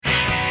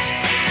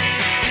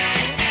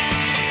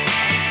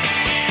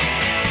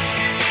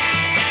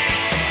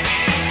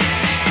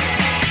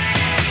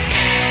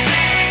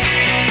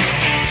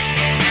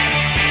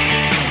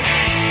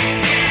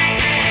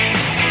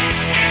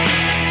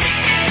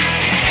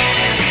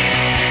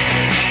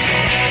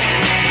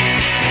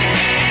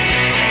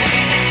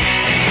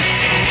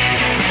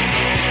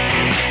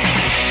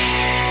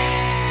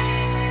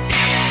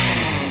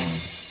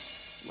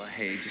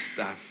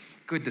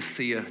Good to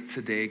see you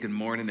today. Good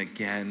morning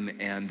again.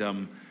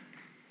 And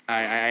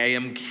I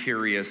am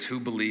curious, who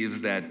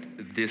believes that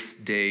this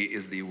day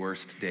is the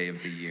worst day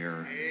of the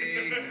year?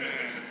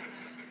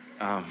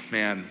 Oh,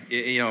 man.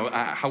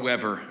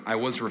 However, I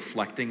was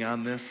reflecting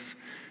on this.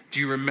 Do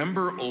you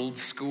remember old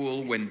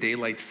school when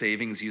daylight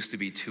savings used to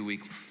be 2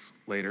 weeks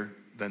later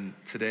than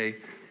today?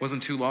 It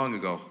wasn't too long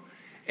ago.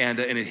 And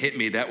it hit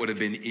me, that would have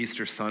been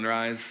Easter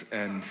sunrise,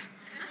 and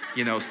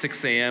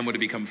 6 a.m. would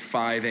have become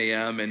 5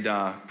 a.m., and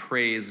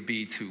praise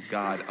be to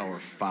God our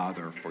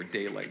Father for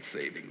daylight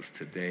savings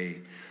today.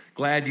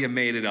 Glad you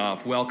made it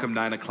up. Welcome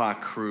 9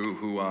 o'clock crew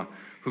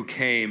who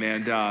came,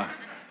 and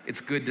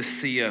it's good to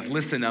see you.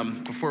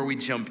 Listen, before we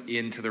jump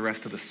into the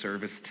rest of the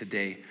service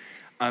today,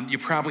 you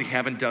probably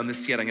haven't done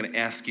this yet. I'm going to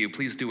ask you,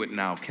 please do it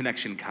now.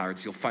 Connection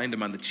cards, you'll find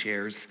them on the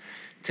chairs.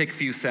 Take a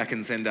few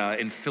seconds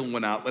and fill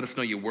one out. Let us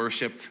know you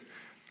worshiped.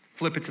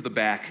 Flip it to the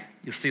back.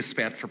 You'll see a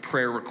spot for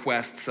prayer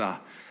requests.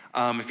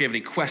 If you have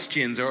any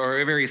questions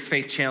or various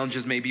faith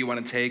challenges maybe you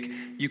want to take,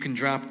 you can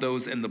drop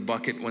those in the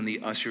bucket when the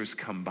ushers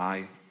come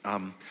by.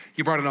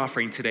 You brought an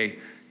offering today.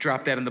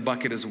 Drop that in the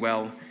bucket as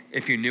well.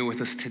 If you're new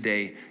with us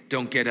today,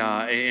 don't get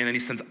in any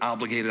sense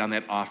obligated on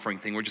that offering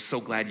thing. We're just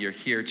so glad you're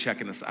here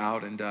checking us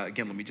out. And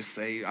again, let me just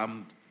say,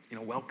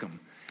 welcome.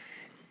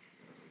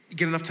 You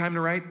get enough time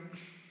to write?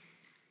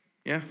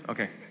 Yeah?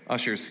 Okay.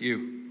 Ushers,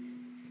 you.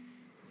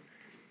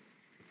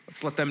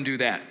 Let's let them do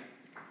that.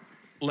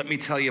 Let me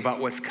tell you about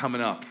what's coming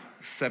up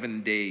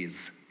 7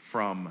 days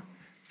from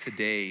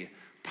today.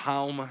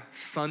 Palm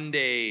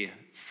Sunday,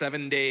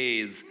 7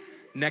 days.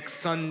 Next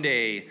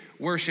Sunday,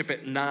 worship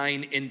at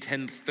 9 and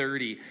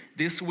 10:30.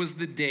 This was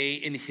the day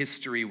in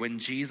history when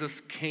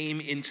Jesus came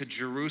into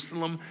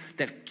Jerusalem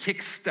that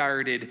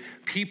kick-started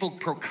people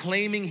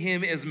proclaiming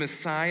him as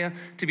Messiah,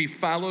 to be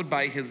followed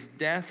by his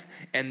death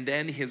and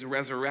then his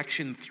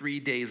resurrection 3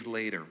 days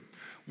later.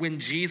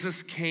 When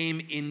Jesus came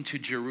into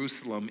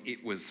Jerusalem,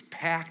 it was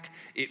packed,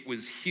 it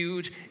was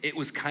huge, it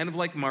was kind of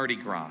like Mardi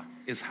Gras,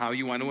 is how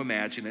you want to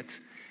imagine it,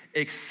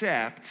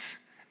 except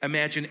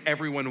imagine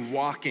everyone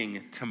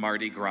walking to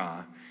Mardi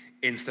Gras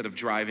instead of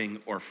driving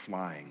or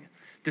flying.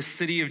 The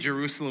city of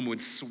Jerusalem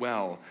would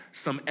swell,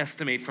 some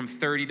estimate from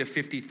 30 to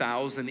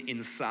 50,000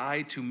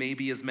 inside to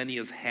maybe as many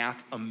as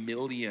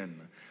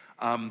 500,000.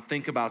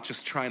 Think about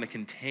just trying to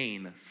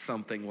contain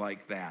something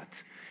like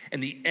that.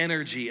 And the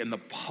energy and the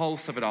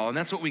pulse of it all. And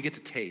that's what we get to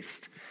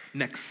taste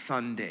next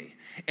Sunday.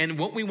 And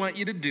what we want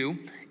you to do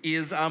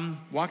is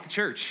walk to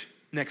church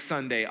next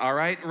Sunday, all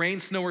right? Rain,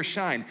 snow, or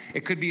shine.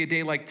 It could be a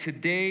day like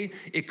today.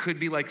 It could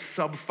be like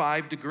sub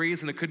 5 degrees,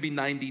 and it could be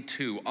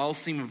 92. All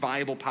seem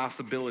viable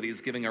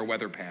possibilities given our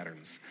weather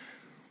patterns.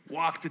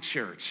 Walk to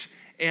church.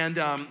 And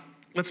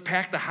let's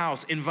pack the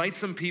house. Invite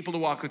some people to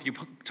walk with you.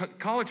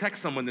 Call or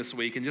text someone this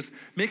week and just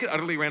make it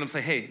utterly random.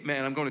 Say, hey,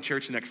 man, I'm going to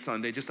church next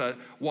Sunday. Just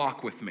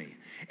walk with me.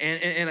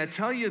 And I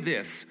tell you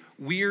this,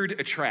 weird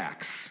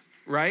attracts,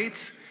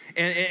 right?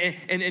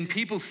 And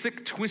people's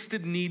sick,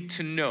 twisted need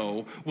to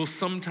know will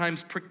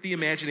sometimes prick the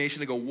imagination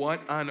to go,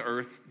 what on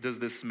earth does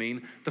this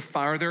mean? The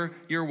farther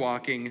you're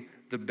walking,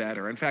 the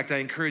better. In fact, I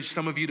encourage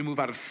some of you to move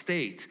out of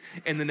state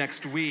in the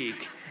next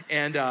week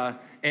and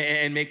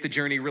make the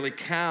journey really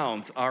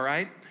count, all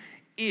right?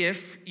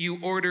 If you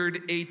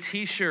ordered a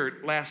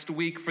t-shirt last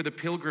week for the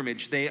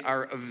pilgrimage, they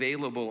are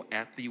available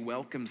at the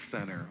Welcome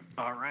Center,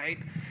 all right?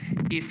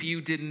 If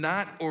you did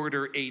not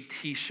order a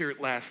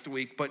t-shirt last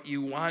week, but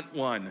you want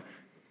one,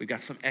 we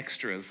got some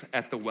extras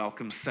at the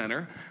Welcome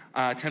Center.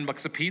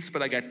 $10 a piece,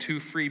 but I got 2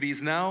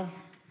 freebies now.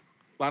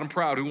 Loud and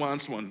proud, who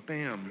wants one?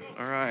 Bam,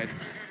 all right.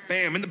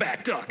 Bam, in the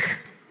back, duck.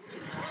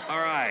 All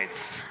right.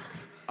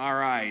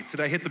 Did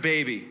I hit the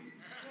baby?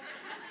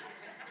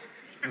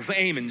 It was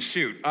aim and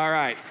shoot. All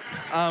right.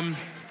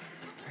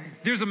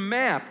 There's a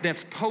map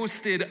that's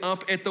posted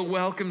up at the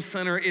Welcome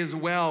Center as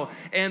well.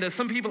 And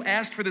some people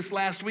asked for this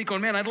last week,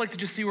 going, man, I'd like to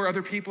just see where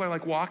other people are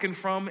walking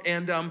from.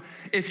 And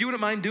if you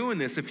wouldn't mind doing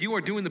this, if you are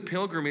doing the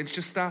pilgrimage,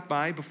 just stop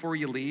by before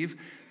you leave.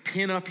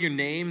 Pin up your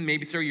name,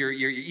 maybe throw your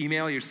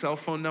email, your cell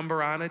phone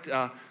number on it.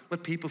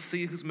 Let people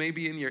see who's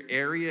maybe in your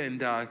area.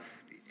 And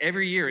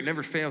every year, it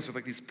never fails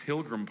with these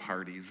pilgrim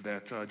parties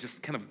that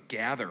just kind of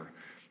gather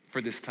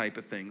for this type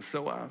of thing.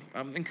 So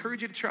I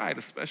encourage you to try it,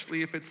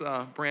 especially if it's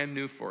brand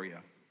new for you,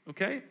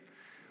 okay?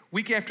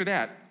 Week after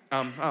that,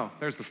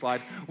 there's the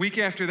slide. Week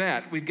after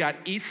that, we've got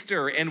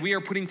Easter, and we are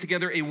putting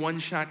together a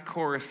one-shot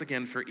chorus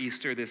again for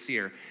Easter this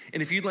year.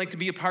 And if you'd like to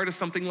be a part of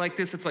something like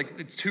this, it's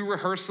 2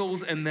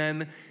 rehearsals and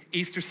then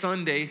Easter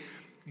Sunday.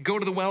 Go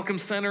to the Welcome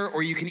Center,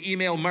 or you can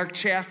email Mark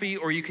Chaffee,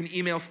 or you can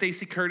email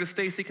Stacy Curtis.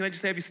 Stacy, can I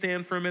just have you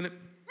stand for a minute?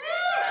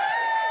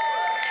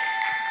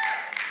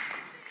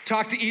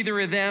 Talk to either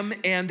of them,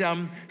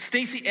 and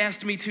Stacy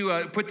asked me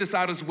to put this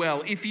out as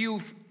well. If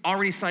you've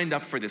already signed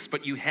up for this,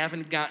 but you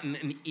haven't gotten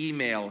an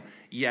email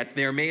yet,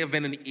 there may have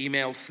been an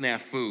email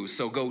snafu,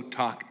 so go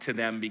talk to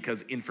them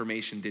because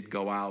information did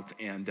go out,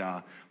 and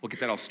we'll get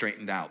that all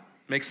straightened out.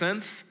 Make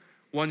sense?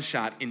 One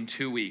shot in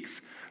 2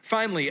 weeks.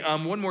 Finally,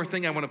 one more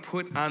thing I want to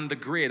put on the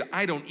grid.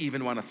 I don't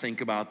even want to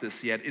think about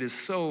this yet. It is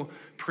so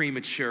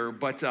premature,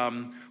 but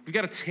we've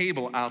got a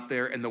table out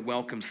there in the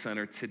Welcome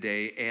Center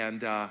today,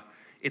 and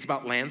it's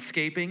about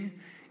landscaping.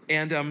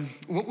 And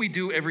what we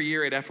do every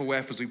year at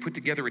FOF is we put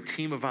together a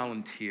team of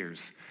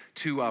volunteers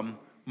to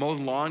mow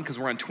the lawn, because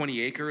we're on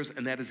 20 acres,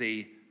 and that is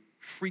a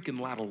freaking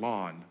lot of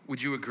lawn.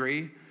 Would you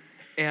agree?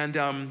 And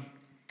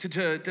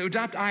to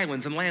adopt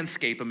islands and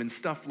landscape them and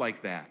stuff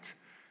like that.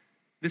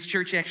 This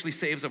church actually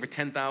saves over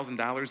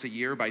 $10,000 a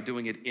year by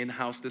doing it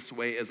in-house this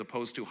way as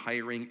opposed to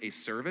hiring a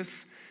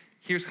service.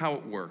 Here's how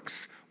it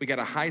works. We got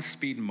a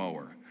high-speed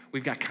mower.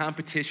 We've got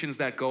competitions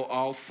that go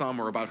all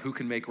summer about who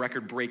can make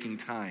record-breaking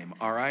time,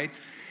 all right?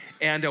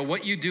 And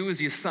what you do is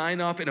you sign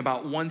up, and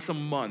about once a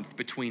month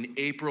between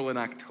April and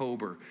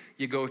October,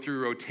 you go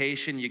through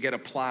rotation, you get a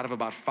plot of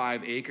about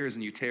 5 acres,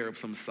 and you tear up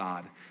some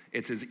sod.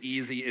 It's as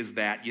easy as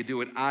that. You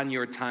do it on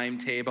your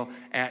timetable,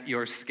 at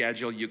your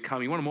schedule. You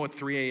come. You want to mow at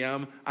 3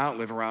 a.m.? I don't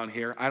live around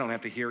here. I don't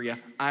have to hear you.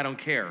 I don't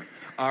care.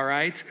 All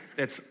right?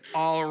 That's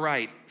all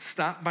right.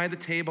 Stop by the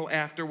table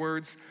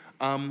afterwards.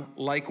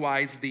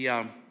 Likewise,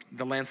 the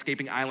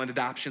landscaping island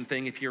adoption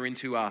thing, if you're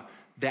into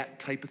that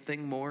type of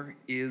thing more,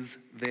 is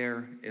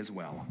there as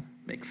well.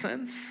 Make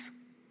sense?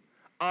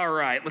 All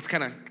right. Let's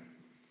kind of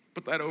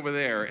put that over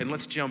there, and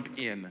let's jump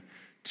in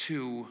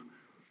to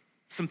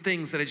some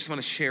things that I just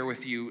want to share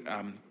with you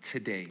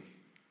today. I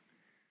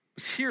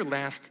was here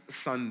last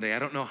Sunday. I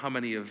don't know how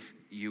many of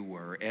you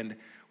were. And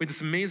we had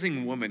this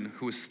amazing woman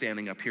who was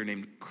standing up here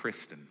named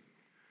Kristen,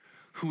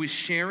 who was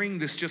sharing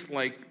this just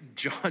like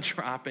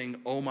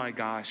jaw-dropping, oh my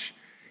gosh,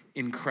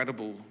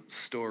 incredible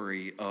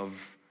story of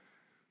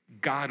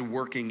God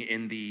working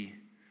in the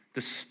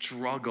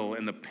struggle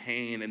and the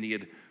pain and the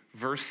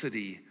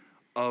adversity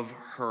of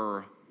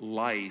her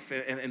life.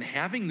 And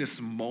having this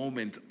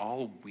moment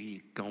all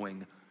week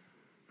going,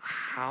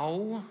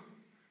 how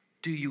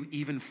do you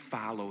even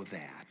follow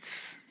that?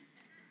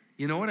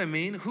 You know what I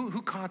mean?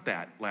 Who caught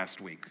that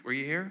last week? Were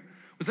you here?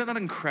 Was that not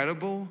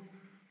incredible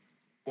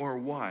or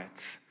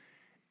what?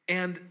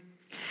 And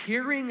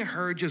hearing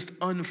her just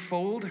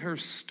unfold her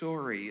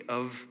story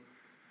of,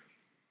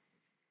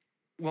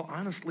 well,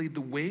 honestly,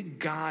 the way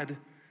God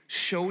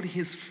showed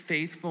his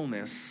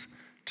faithfulness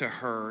to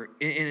her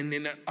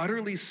in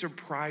utterly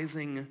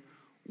surprising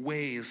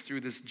ways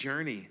through this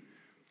journey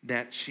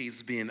that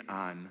she's been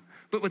on.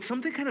 But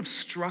something kind of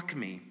struck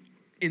me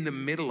in the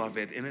middle of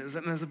it, and as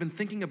I've been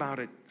thinking about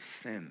it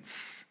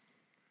since.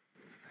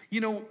 You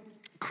know,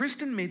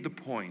 Kristen made the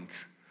point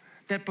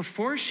that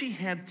before she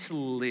had to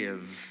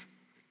live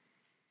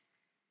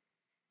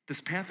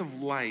this path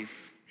of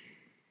life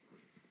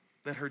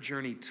that her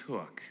journey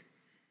took,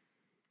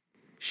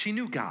 she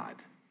knew God.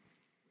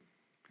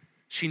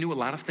 She knew a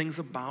lot of things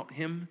about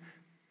him.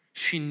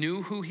 She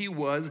knew who he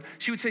was.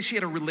 She would say she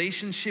had a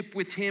relationship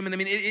with him. And I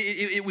mean,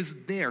 it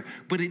was there.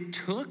 But it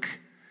took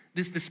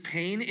this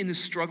pain and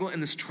this struggle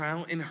and this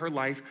trial in her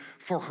life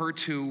for her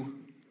to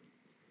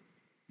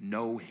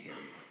know him.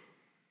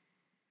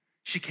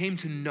 She came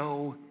to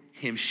know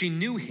him. She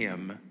knew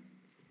him.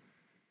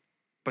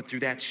 But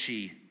through that,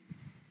 she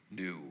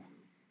knew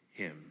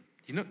him.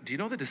 Do you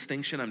know the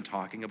distinction I'm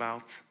talking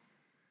about?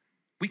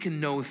 We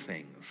can know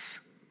things,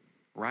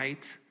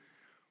 right?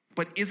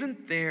 But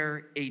isn't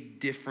there a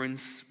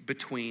difference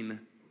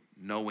between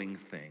knowing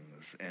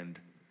things and,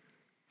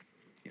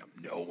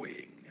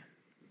 knowing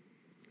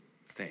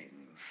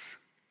things?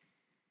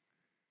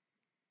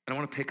 And I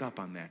want to pick up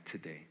on that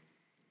today.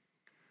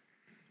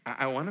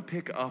 I want to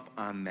pick up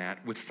on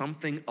that with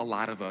something a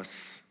lot of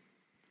us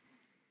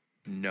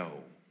know.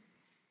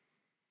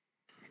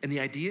 And the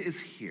idea is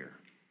here,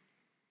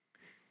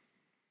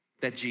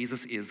 that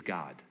Jesus is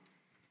God.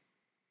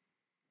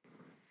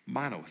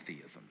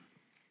 Monotheism.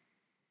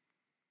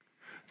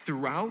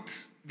 Throughout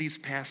these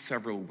past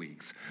several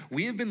weeks,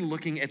 we have been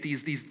looking at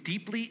these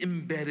deeply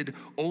embedded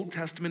Old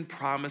Testament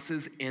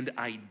promises and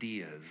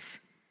ideas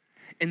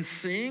and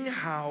seeing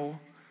how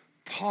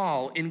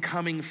Paul, in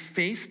coming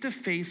face to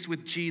face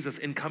with Jesus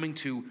and coming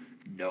to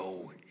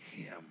know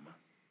him,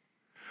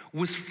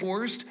 was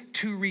forced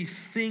to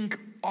rethink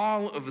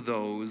all of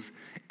those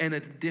in a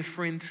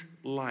different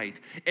light.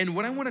 And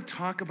what I want to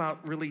talk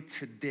about really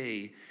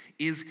today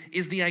is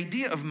the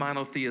idea of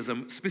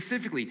monotheism,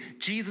 specifically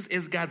Jesus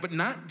is God, but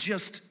not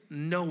just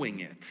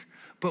knowing it,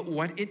 but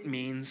what it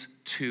means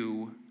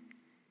to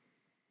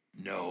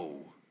know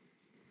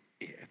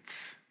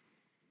it.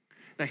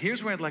 Now,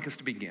 here's where I'd like us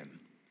to begin.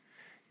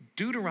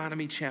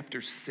 Deuteronomy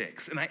chapter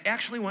 6, and I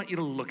actually want you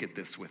to look at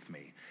this with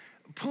me.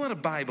 Pull out a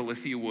Bible,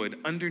 if you would,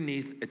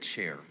 underneath a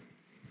chair.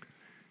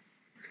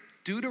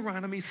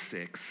 Deuteronomy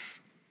 6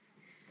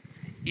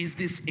 is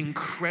this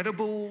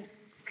incredible,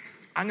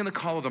 I'm going to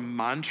call it a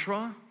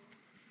mantra,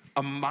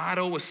 a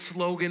motto, a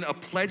slogan, a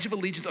pledge of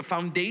allegiance, a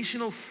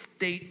foundational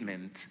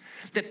statement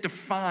that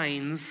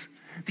defines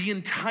the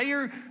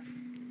entire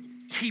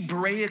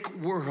Hebraic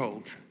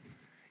world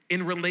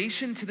in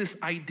relation to this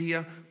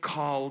idea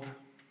called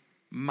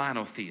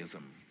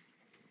monotheism.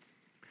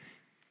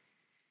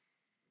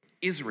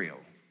 Israel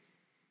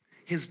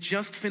has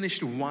just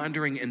finished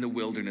wandering in the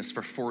wilderness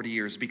for 40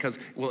 years because,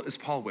 well, as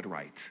Paul would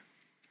write,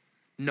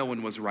 no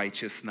one was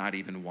righteous, not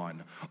even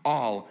one.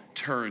 All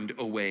turned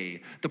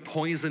away. The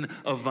poison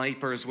of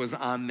vipers was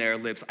on their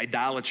lips.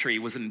 Idolatry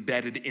was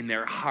embedded in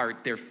their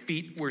heart. Their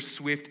feet were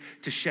swift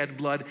to shed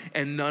blood,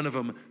 and none of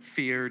them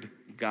feared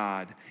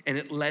God. And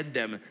it led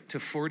them to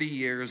 40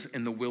 years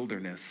in the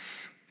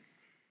wilderness,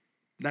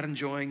 not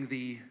enjoying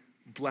the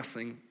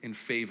blessing and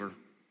favor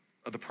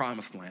of the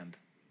promised land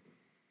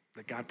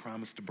that God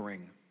promised to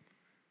bring.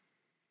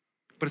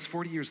 But it's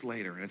 40 years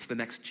later, and it's the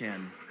next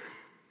gen.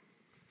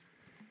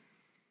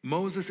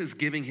 Moses is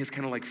giving his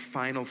kind of like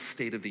final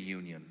State of the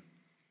Union.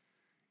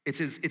 It's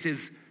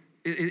his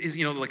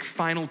like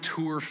final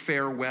tour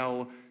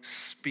farewell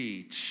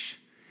speech.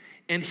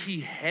 And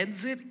he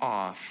heads it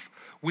off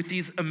with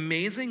these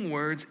amazing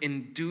words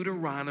in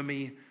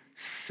Deuteronomy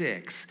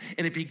 6.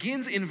 And it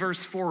begins in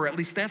verse 4, or at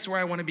least that's where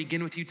I want to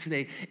begin with you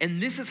today.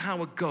 And this is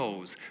how it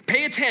goes.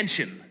 Pay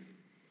attention.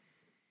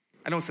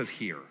 I know it says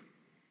here.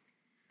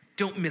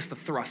 Don't miss the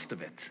thrust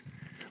of it.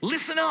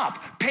 Listen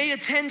up, pay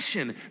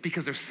attention,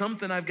 because there's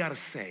something I've got to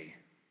say.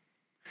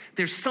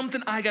 There's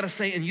something I got to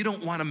say, and you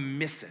don't want to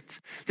miss it.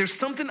 There's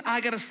something I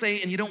got to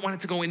say, and you don't want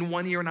it to go in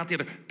one ear and out the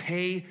other.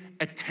 Pay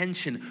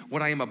attention.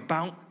 What I am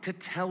about to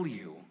tell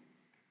you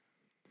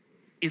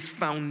is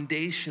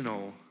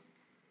foundational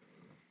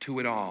to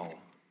it all.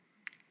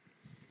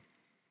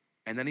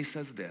 And then he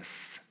says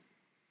this,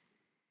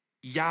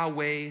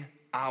 Yahweh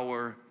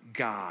our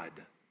God.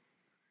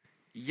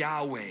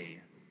 Yahweh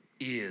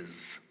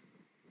is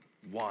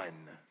one.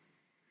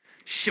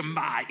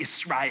 Shema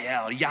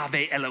Israel,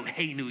 Yahweh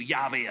Eloheinu,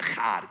 Yahweh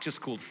Echad. It's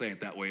just cool to say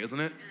it that way, isn't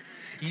it?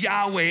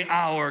 Yahweh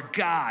our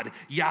God,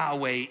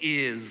 Yahweh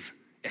is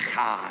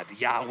Echad,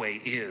 Yahweh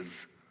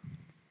is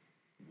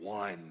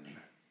one.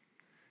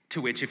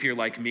 To which, if you're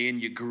like me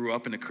and you grew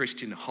up in a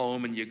Christian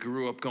home and you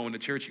grew up going to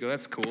church, you go,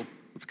 that's cool,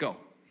 let's go,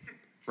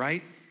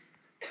 right?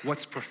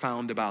 What's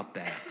profound about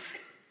that?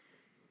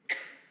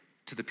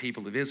 To the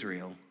people of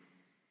Israel,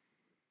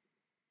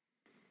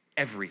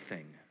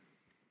 everything.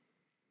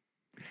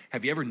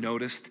 Have you ever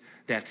noticed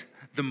that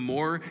the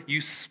more you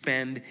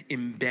spend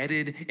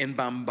embedded and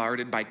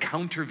bombarded by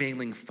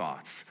countervailing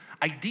thoughts,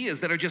 ideas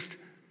that are just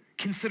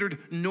considered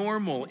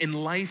normal in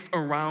life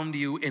around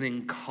you and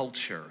in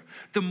culture,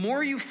 the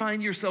more you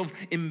find yourselves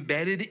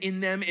embedded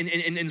in them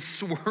and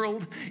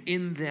swirled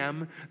in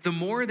them, the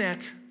more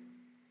that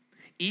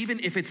even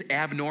if it's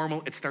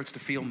abnormal, it starts to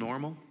feel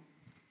normal.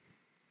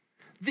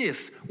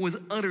 This was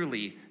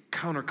utterly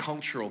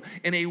countercultural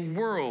in a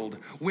world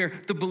where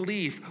the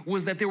belief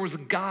was that there was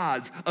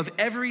gods of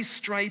every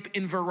stripe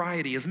and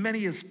variety, as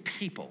many as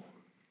people,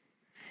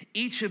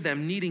 each of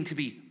them needing to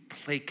be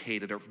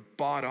placated or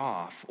bought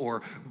off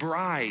or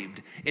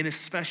bribed in a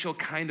special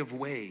kind of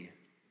way.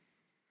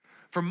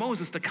 For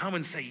Moses to come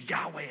and say,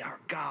 Yahweh our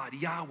God,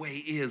 Yahweh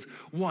is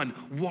one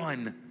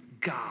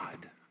God,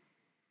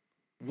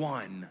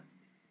 one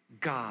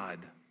God.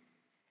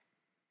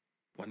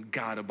 One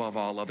God above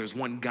all others,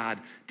 one God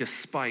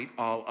despite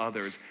all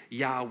others.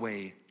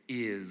 Yahweh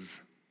is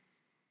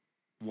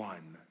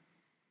one.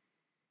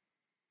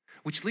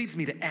 Which leads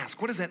me to ask,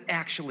 what does that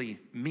actually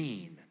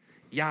mean?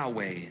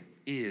 Yahweh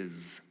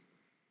is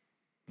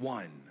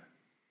one.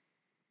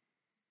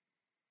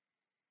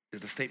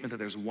 Is it a statement that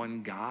there's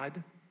one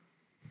God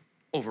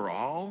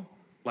overall?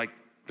 Like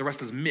the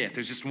rest is myth,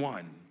 there's just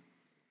one.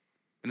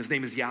 And his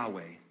name is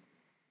Yahweh.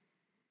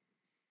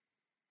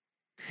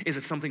 Is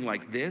it something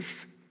like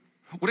this?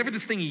 Whatever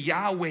this thing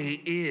Yahweh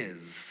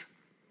is,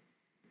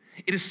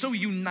 it is so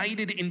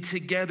united and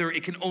together,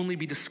 it can only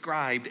be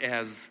described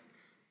as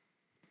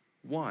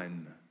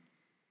one.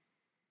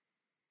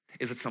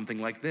 Is it something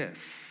like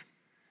this?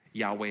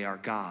 Yahweh our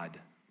God,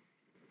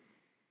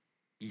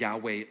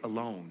 Yahweh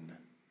alone.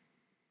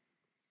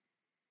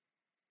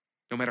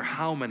 No matter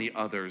how many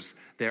others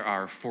there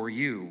are for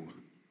you,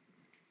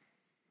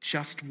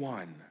 just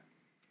one,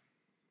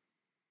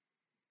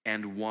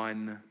 and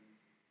one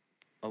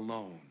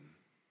alone.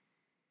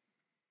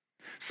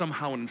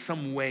 Somehow, in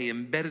some way,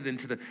 embedded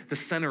into the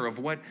center of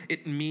what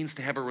it means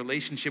to have a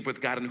relationship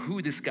with God and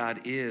who this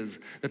God is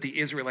that the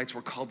Israelites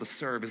were called to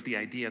serve is the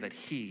idea that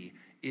he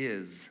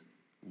is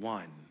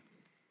one.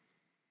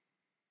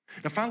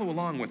 Now follow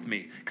along with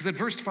me, because at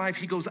verse 5,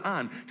 he goes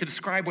on to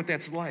describe what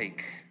that's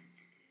like.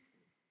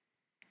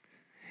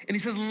 And he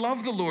says,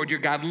 love the Lord your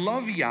God,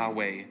 love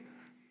Yahweh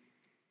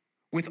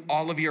with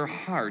all of your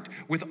heart,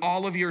 with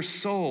all of your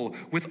soul,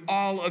 with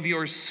all of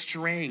your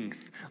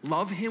strength.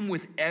 Love him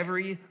with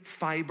every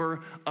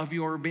fiber of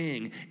your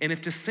being. And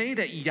if to say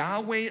that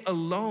Yahweh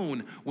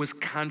alone was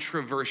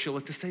controversial,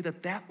 if to say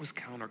that that was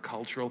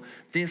countercultural,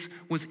 this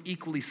was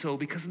equally so,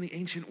 because in the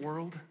ancient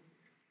world,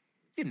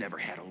 you never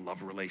had a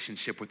love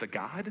relationship with a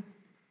God.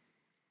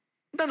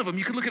 None of them.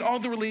 You could look at all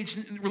the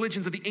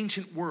religions of the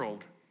ancient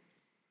world.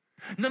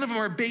 None of them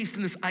are based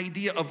in this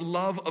idea of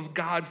love of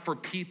God for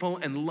people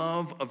and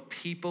love of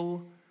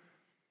people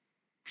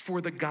for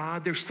the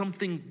God. There's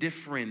something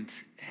different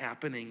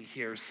happening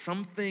here,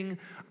 something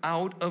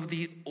out of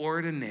the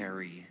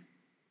ordinary.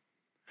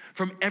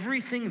 from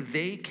everything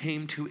they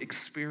came to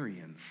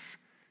experience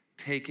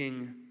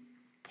taking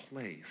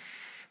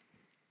place.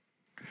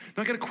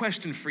 Now, I got a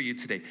question for you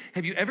today.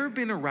 Have you ever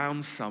been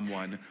around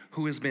someone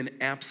who has been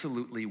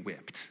absolutely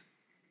whipped?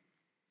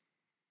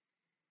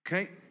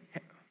 Okay?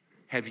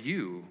 Have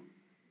you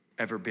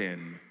ever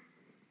been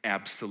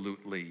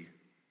absolutely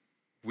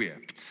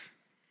whipped?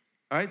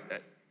 All right?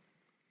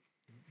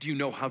 Do you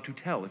know how to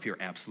tell if you're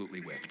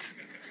absolutely whipped?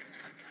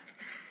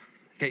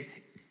 Okay?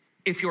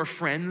 If your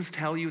friends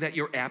tell you that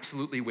you're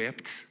absolutely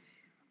whipped,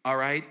 all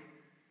right,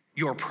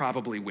 you're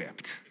probably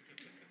whipped.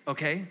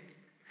 Okay?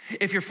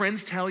 If your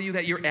friends tell you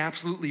that you're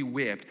absolutely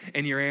whipped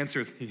and your answer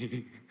is,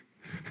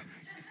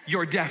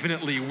 you're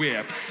definitely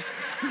whipped.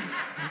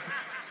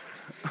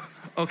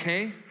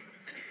 Okay?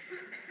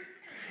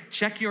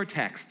 Check your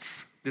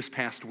texts this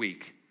past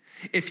week.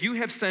 If you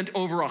have sent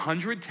over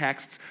 100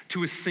 texts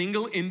to a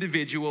single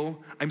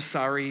individual, I'm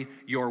sorry,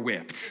 you're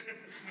whipped.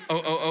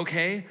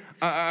 Okay?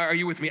 Are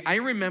you with me? I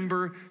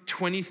remember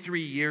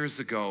 23 years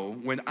ago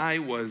when I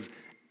was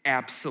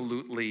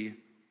absolutely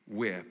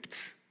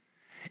whipped.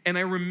 And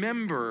I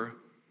remember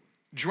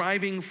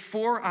driving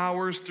 4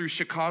 hours through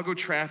Chicago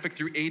traffic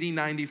through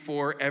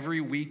 80-94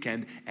 every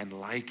weekend and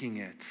liking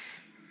it.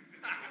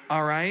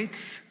 All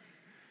right?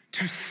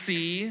 To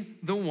see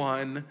the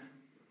one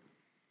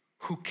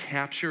who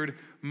captured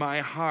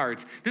my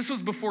heart. This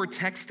was before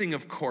texting,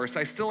 of course.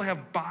 I still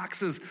have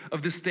boxes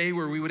of this day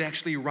where we would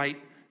actually write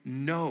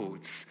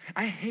notes.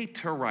 I hate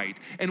to write.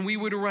 And we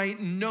would write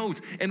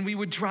notes, and we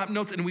would drop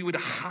notes, and we would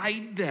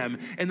hide them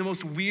in the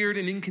most weird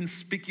and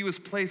inconspicuous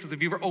places.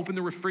 Have you ever opened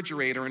the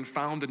refrigerator and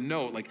found a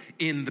note, like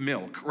in the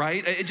milk,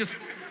 right?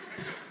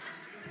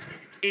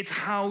 It's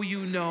how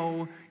you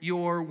know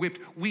you're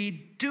whipped. We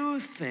do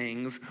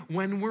things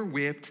when we're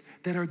whipped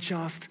that are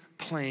just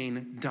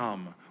plain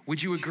dumb.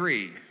 Would you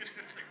agree?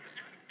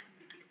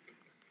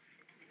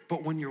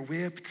 But when you're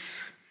whipped,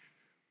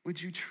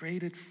 would you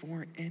trade it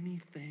for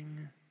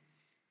anything?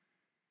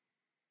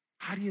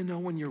 How do you know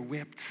when you're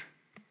whipped?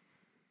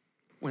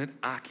 When it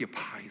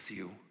occupies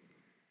you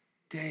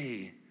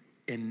day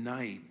and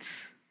night.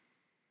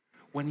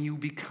 When you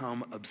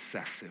become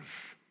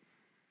obsessive.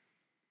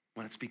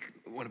 When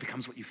it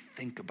becomes what you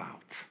think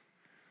about,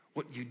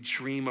 what you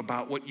dream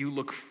about, what you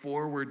look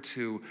forward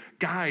to.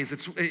 Guys,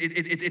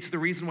 it's the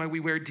reason why we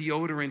wear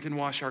deodorant and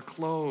wash our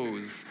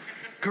clothes.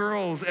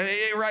 Girls,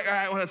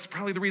 right? Well, that's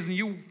probably the reason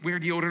you wear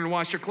deodorant and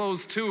wash your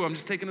clothes too. I'm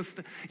just taking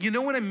you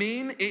know what I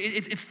mean?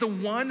 It's the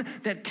one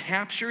that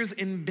captures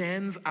and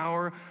bends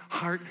our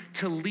heart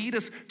to lead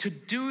us to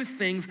do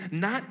things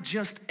not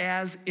just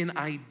as an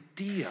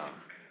idea,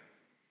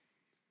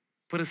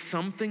 but as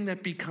something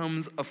that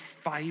becomes a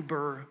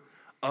fiber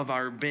of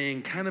our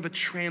being, kind of a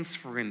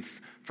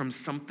transference from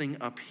something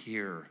up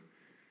here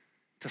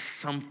to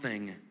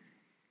something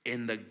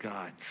in the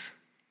gut.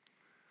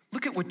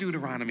 Look at what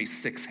Deuteronomy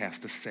 6 has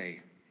to say.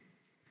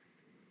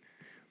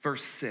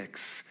 Verse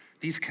 6,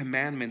 these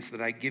commandments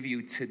that I give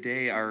you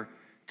today are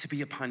to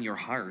be upon your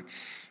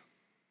hearts.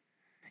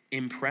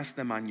 Impress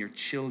them on your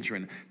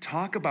children.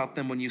 Talk about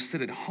them when you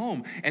sit at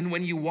home and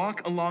when you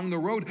walk along the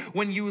road,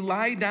 when you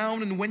lie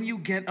down and when you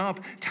get up.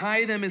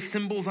 Tie them as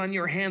symbols on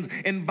your hands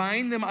and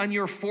bind them on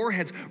your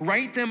foreheads.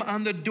 Write them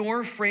on the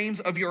door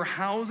frames of your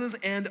houses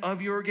and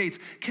of your gates.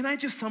 Can I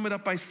just sum it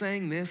up by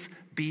saying this?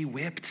 Be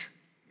whipped.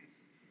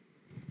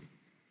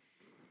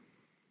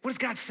 What is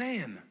God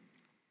saying?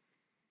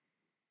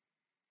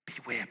 Be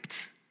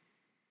whipped.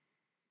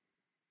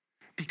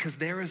 Because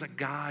there is a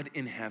God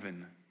in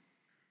heaven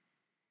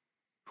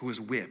who was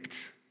whipped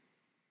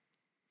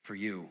for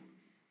you.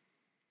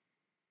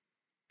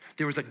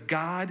 There is a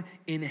God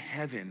in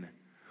heaven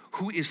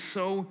who is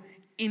so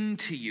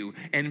into you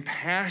and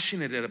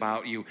passionate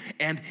about you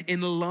and in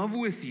love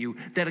with you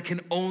that it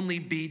can only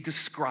be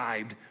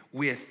described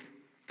with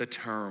the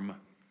term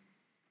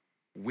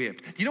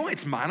whipped. Do you know why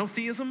it's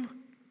monotheism?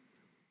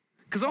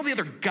 Because all the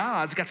other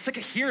gods got sick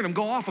of hearing them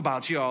go off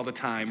about you all the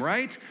time,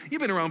 right?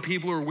 You've been around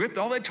people who are whipped,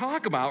 all they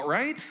talk about,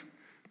 right?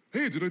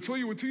 Hey, did I tell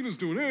you what Tina's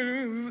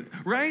doing?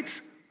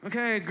 Right?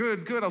 Okay,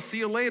 good. I'll see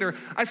you later.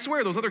 I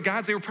swear, those other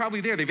gods, they were probably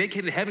there. They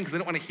vacated heaven because they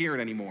don't want to hear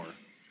it anymore.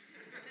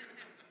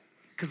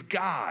 Because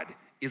God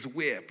is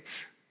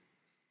whipped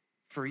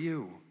for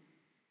you.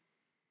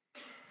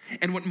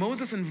 And what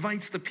Moses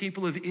invites the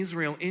people of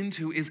Israel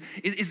into is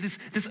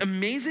this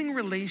amazing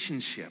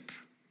relationship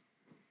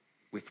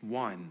with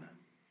one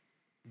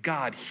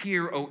God.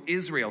 Hear, O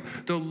Israel,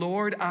 the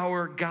Lord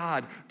our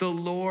God, the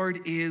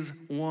Lord is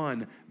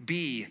one.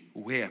 Be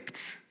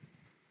whipped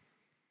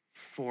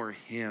for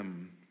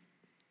him.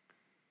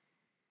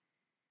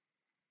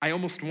 I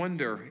almost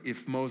wonder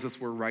if Moses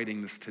were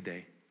writing this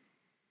today,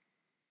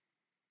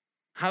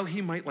 how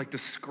he might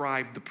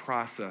describe the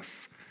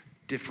process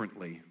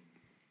differently.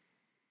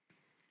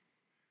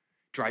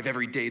 Drive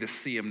every day to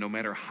see him, no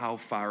matter how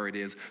far it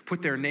is.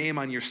 Put their name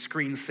on your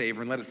screensaver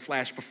and let it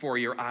flash before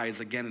your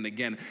eyes again and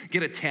again.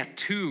 Get it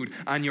tattooed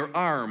on your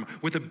arm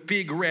with a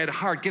big red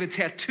heart. Get it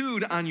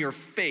tattooed on your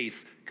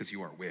face because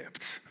you are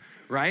whipped,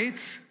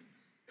 right?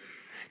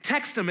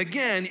 Text them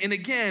again and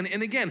again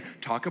and again.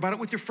 Talk about it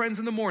with your friends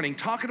in the morning.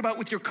 Talk about it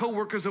with your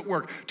coworkers at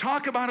work.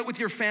 Talk about it with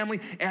your family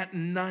at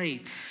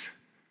night.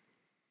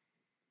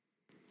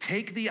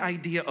 Take the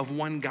idea of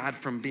one God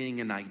from being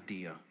an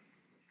idea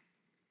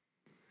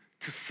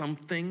to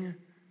something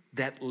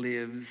that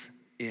lives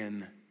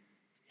in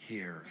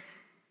here.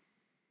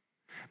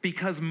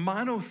 Because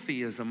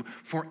monotheism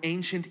for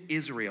ancient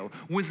Israel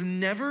was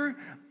never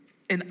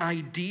an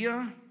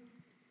idea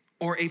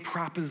or a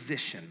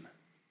proposition.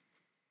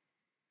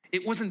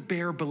 It wasn't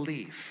bare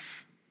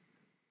belief.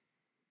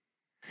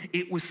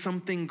 It was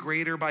something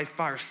greater by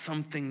far,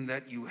 something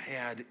that you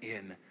had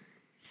in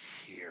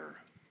here.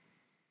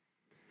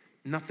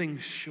 Nothing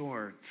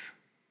short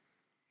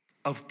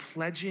of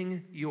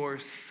pledging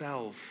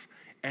yourself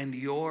and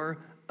your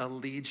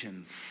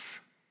allegiance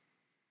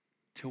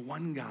to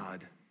one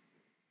God,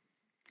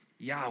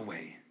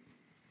 Yahweh,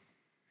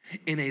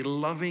 in a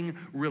loving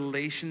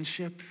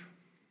relationship,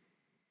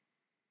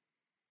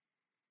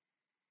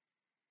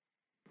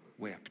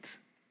 whipped.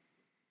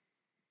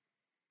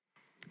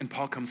 And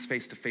Paul comes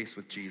face to face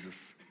with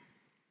Jesus.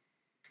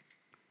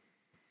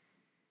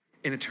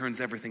 And it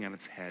turns everything on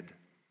its head.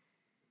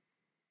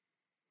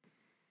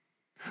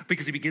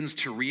 Because he begins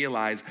to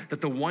realize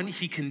that the one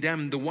he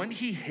condemned, the one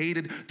he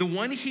hated, the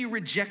one he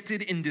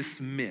rejected and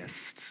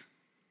dismissed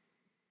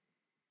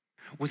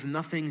was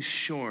nothing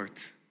short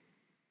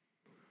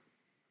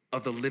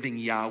of the living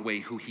Yahweh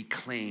who he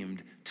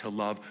claimed to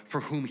love, for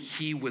whom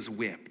he was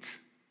whipped,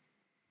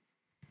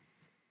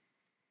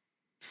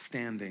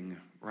 standing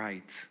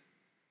right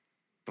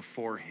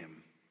before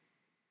him.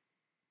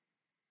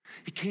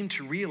 He came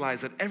to realize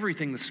that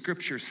everything the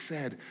scripture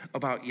said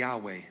about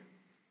Yahweh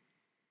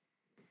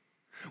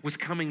was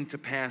coming to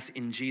pass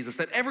in Jesus,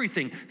 that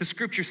everything the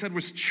scripture said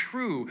was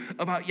true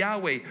about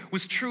Yahweh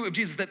was true of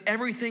Jesus, that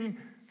everything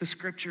the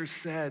scripture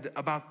said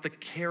about the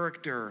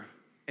character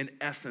and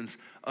essence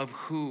of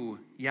who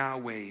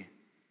Yahweh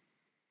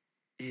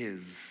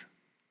is,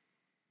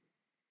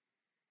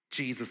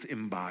 Jesus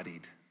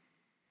embodied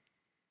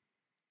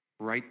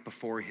right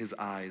before his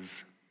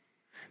eyes.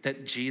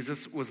 That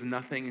Jesus was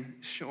nothing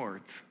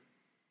short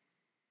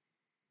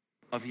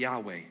of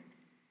Yahweh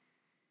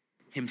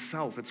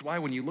himself. It's why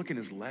when you look in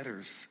his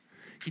letters,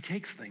 he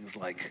takes things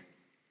like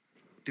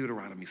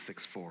Deuteronomy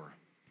 6:4,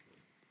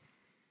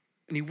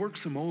 and he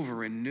works them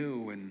over in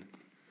new and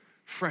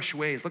fresh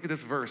ways. Look at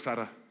this verse out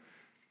of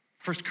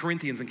 1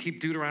 Corinthians, and keep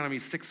Deuteronomy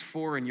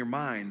 6:4 in your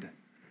mind.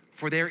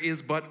 For there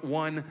is but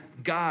one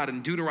God.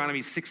 And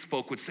Deuteronomy 6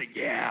 folk would say,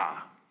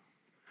 yeah,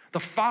 the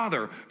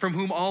Father from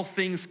whom all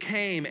things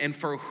came and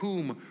for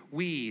whom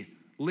we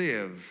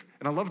live.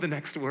 And I love the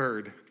next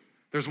word.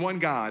 There's one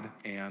God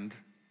and,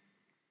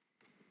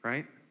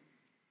 right?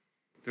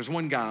 There's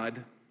one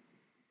God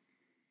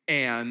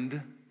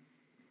and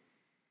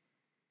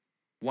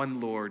one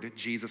Lord,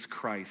 Jesus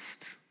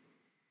Christ.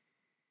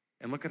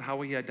 And look at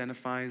how he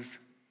identifies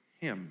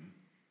him.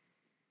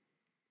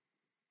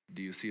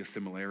 Do you see a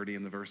similarity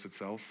in the verse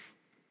itself?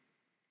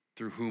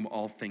 Through whom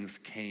all things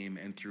came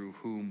and through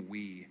whom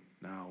we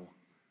now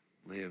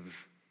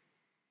live.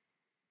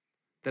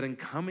 That in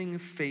coming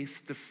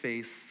face to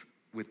face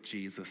with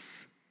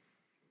Jesus,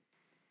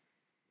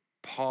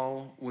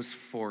 Paul was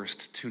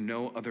forced to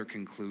no other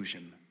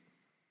conclusion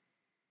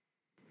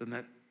than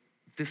that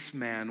this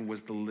man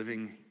was the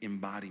living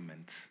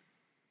embodiment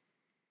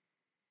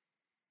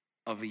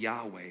of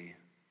Yahweh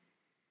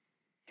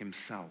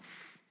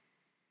himself.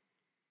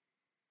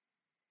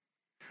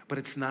 But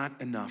it's not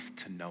enough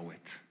to know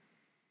it.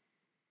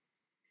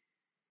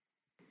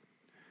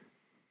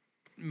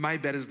 My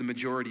bet is the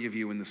majority of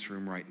you in this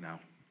room right now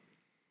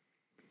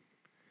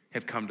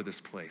have come to this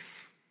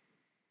place.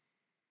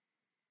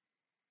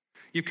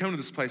 You've come to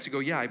this place, you go,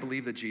 yeah, I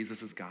believe that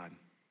Jesus is God.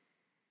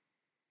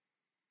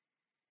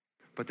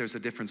 But there's a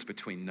difference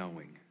between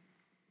knowing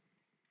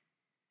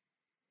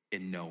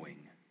and knowing.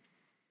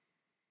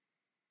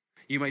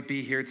 You might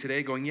be here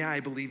today going, yeah, I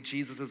believe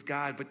Jesus is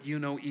God, but you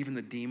know even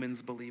the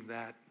demons believe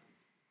that.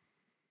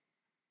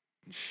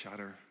 And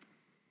shudder.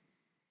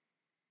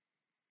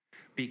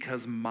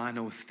 Because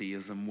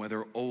monotheism,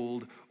 whether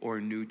Old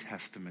or New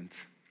Testament,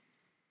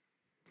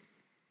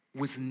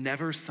 was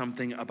never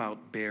something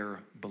about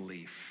bare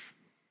belief.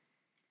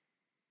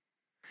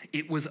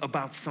 It was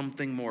about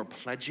something more,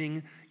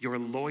 pledging your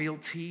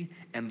loyalty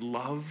and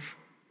love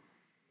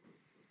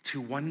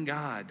to one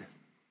God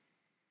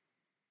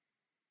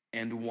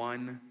and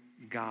one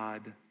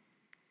God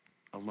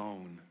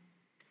alone.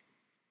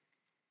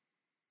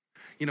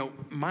 You know,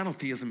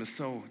 monotheism is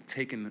so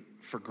taken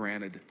for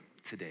granted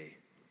today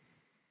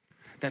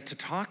that to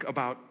talk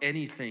about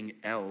anything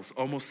else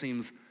almost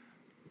seems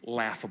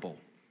laughable.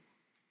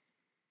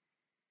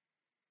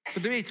 The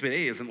debate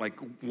today isn't like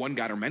one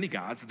God or many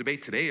gods. The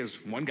debate today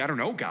is one God or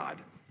no God,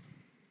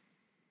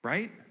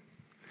 right?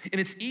 And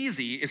it's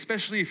easy,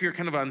 especially if you're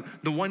kind of on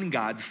the one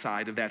God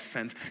side of that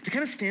fence, to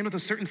kind of stand with a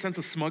certain sense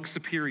of smug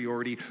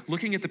superiority,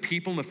 looking at the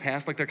people in the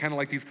past like they're kind of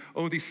like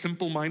these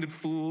simple-minded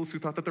fools who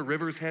thought that the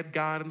rivers had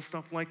God and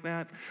stuff like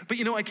that. But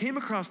I came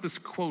across this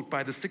quote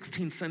by the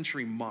 16th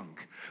century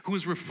monk who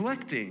was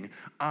reflecting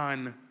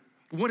on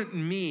what it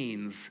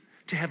means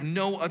to have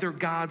no other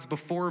gods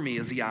before me,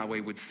 as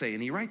Yahweh would say.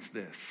 And he writes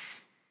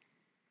this: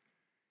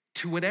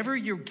 "To whatever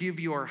you give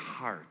your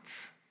heart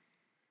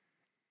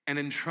and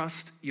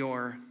entrust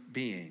your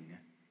being,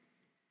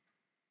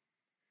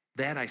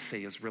 that, I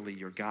say, is really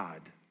your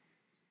God."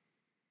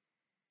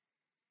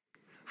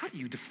 How do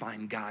you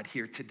define God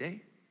here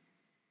today?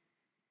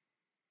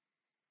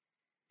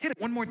 Hit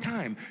it one more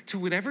time. "To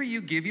whatever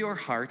you give your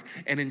heart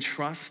and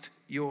entrust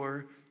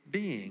your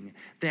being,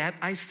 that,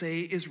 I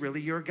say, is really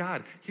your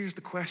God." Here's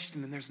the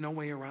question, and there's no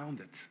way around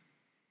it.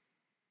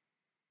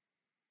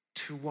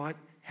 To what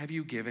have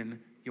you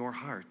given your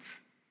heart?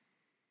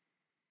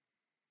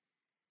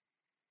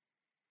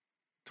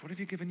 To what have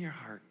you given your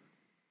heart?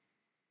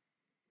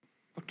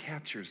 What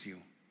captures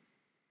you?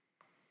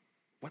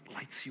 What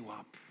lights you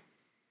up?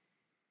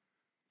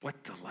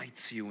 What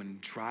delights you and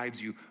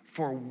drives you?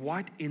 For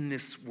what in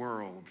this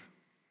world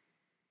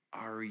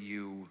are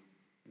you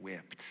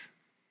whipped?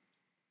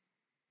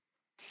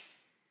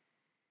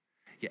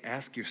 You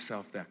ask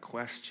yourself that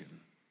question,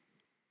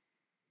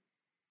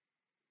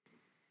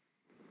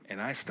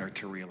 and I start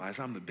to realize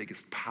I'm the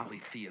biggest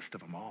polytheist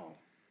of them all.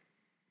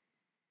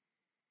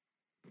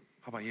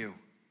 How about you?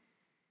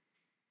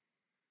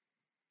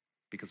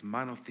 Because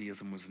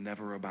monotheism was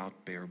never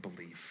about bare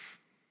belief,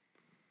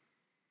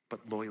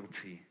 but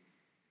loyalty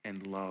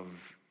and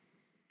love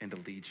and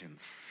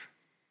allegiance.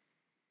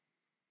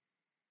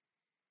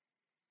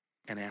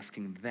 And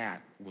asking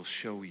that will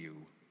show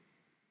you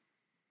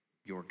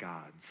your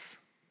gods.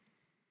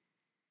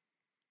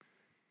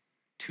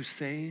 To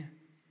say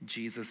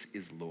Jesus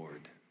is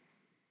Lord,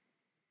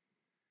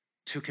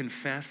 to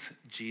confess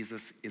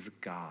Jesus is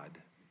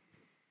God,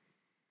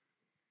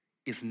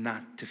 is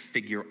not to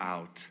figure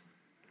out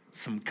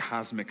some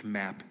cosmic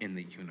map in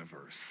the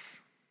universe.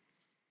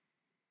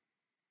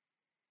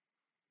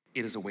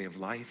 It is a way of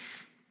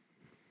life,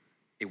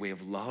 a way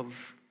of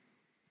love,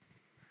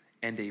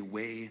 and a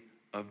way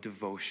of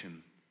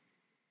devotion.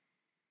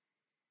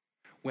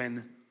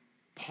 When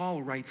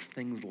Paul writes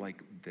things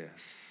like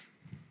this,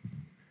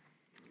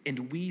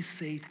 and we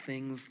say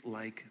things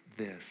like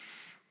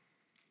this,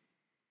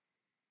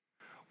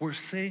 we're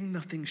saying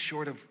nothing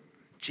short of,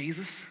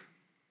 Jesus,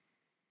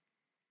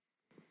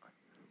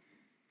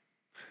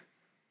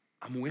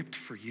 I'm whipped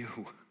for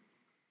you.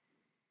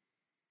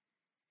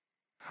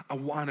 I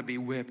want to be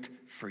whipped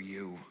for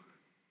you.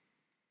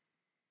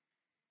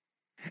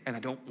 And I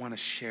don't want to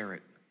share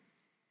it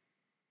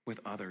with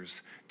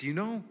others. Do you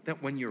know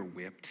that when you're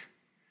whipped,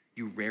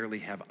 you rarely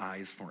have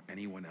eyes for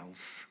anyone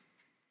else?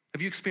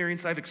 Have you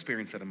experienced? I've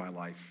experienced that in my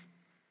life.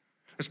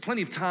 There's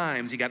plenty of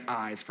times you got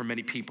eyes for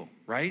many people,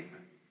 right?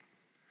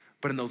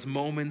 But in those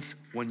moments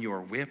when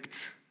you're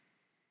whipped,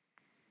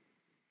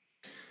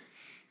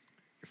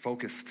 you're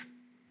focused.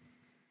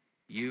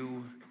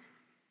 You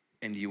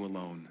and you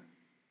alone.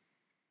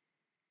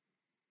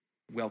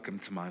 Welcome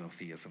to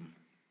monotheism.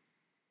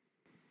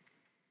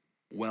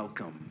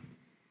 Welcome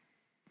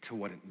to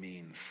what it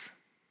means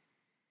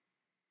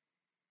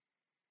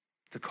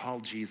to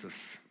call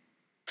Jesus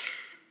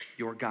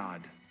your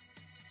God,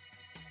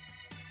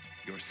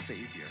 your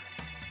Savior.